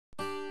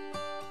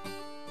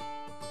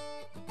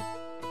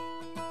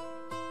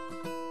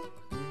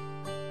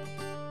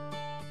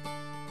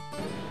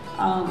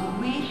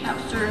We have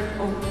served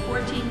over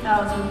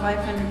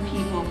 14,500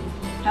 people,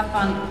 have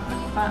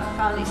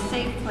found a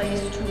safe place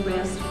to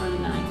rest for the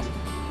night.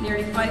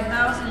 Nearly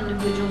 5,000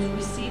 individuals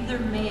received their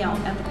mail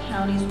at the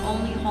county's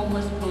only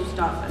homeless post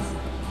office.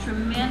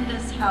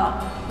 Tremendous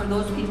help for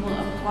those people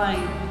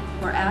applying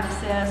for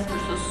access, for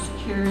Social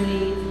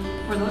Security,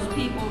 for those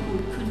people who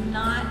could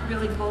not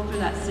really go through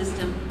that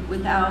system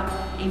without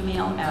a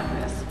mail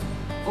address.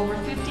 Over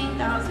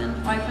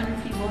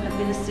 15,500 people have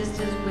been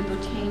assisted with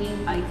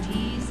obtaining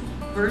IDs,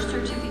 birth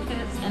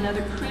certificates, and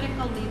other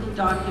critical legal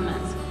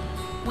documents.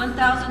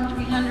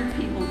 1,300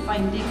 people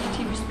find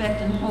dignity,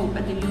 respect, and hope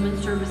at the Human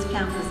Service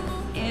Campus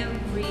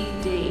every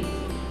day.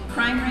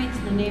 Crime rates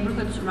in the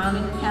neighborhood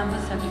surrounding the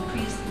campus have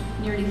decreased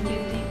nearly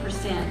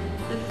 50%.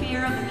 The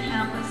fear of the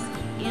campus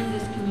in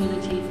this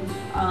community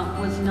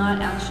was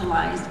not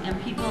actualized, and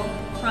people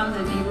from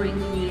the neighboring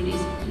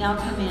communities now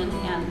come in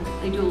and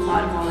they do a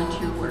lot of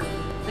volunteer work.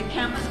 The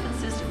campus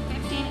consists of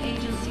 15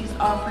 agencies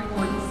offering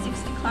more than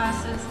 60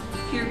 classes,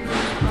 peer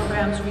groups,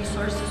 programs,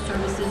 resources,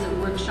 services,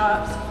 and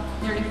workshops.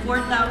 Nearly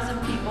 4,000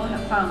 people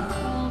have found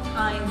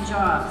full-time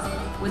jobs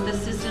with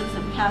assistance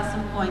in past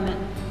employment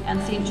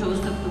and St.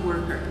 Joseph the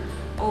Worker.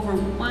 Over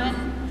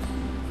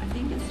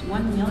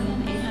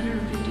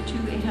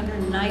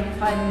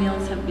 1,852,895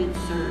 meals have been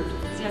served.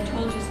 See, I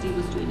told you Steve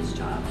was doing his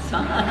job.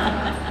 So.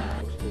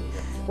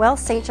 Well,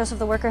 St. Joseph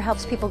the Worker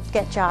helps people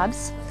get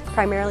jobs.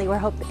 Primarily, we're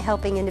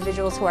helping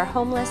individuals who are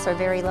homeless or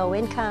very low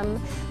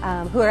income,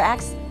 who are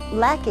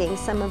lacking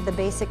some of the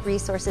basic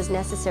resources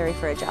necessary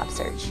for a job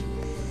search.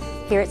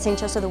 Here at St.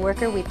 Joseph the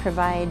Worker, we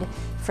provide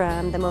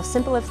from the most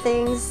simple of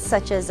things,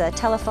 such as a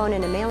telephone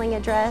and a mailing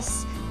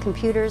address,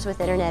 computers with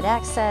internet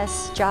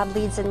access, job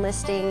leads and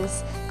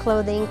listings,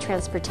 clothing,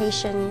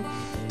 transportation,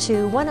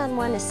 to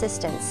one-on-one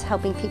assistance,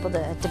 helping people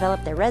to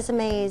develop their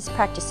resumes,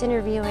 practice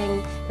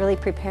interviewing, really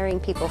preparing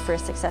people for a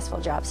successful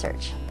job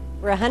search.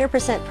 We're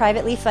 100%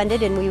 privately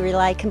funded, and we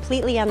rely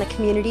completely on the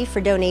community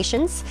for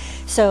donations.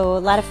 So a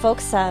lot of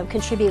folks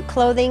contribute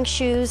clothing,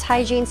 shoes,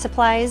 hygiene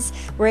supplies.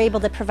 We're able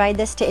to provide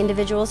this to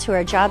individuals who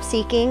are job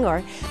seeking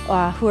or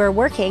who are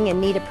working and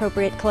need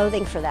appropriate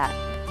clothing for that.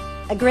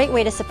 A great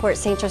way to support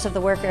St. Joseph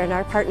the Worker and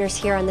our partners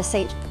here on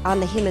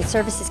the Human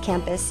Services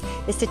Campus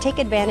is to take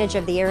advantage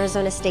of the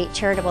Arizona State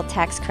Charitable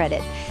Tax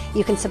Credit.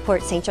 You can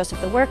support St. Joseph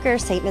the Worker,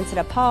 St. Vincent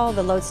de Paul,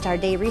 the Lodestar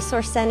Day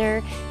Resource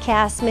Center,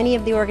 CAS, many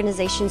of the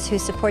organizations who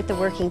support the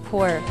working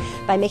poor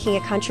by making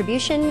a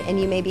contribution, and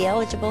you may be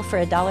eligible for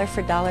a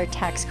dollar-for-dollar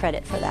tax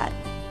credit for that.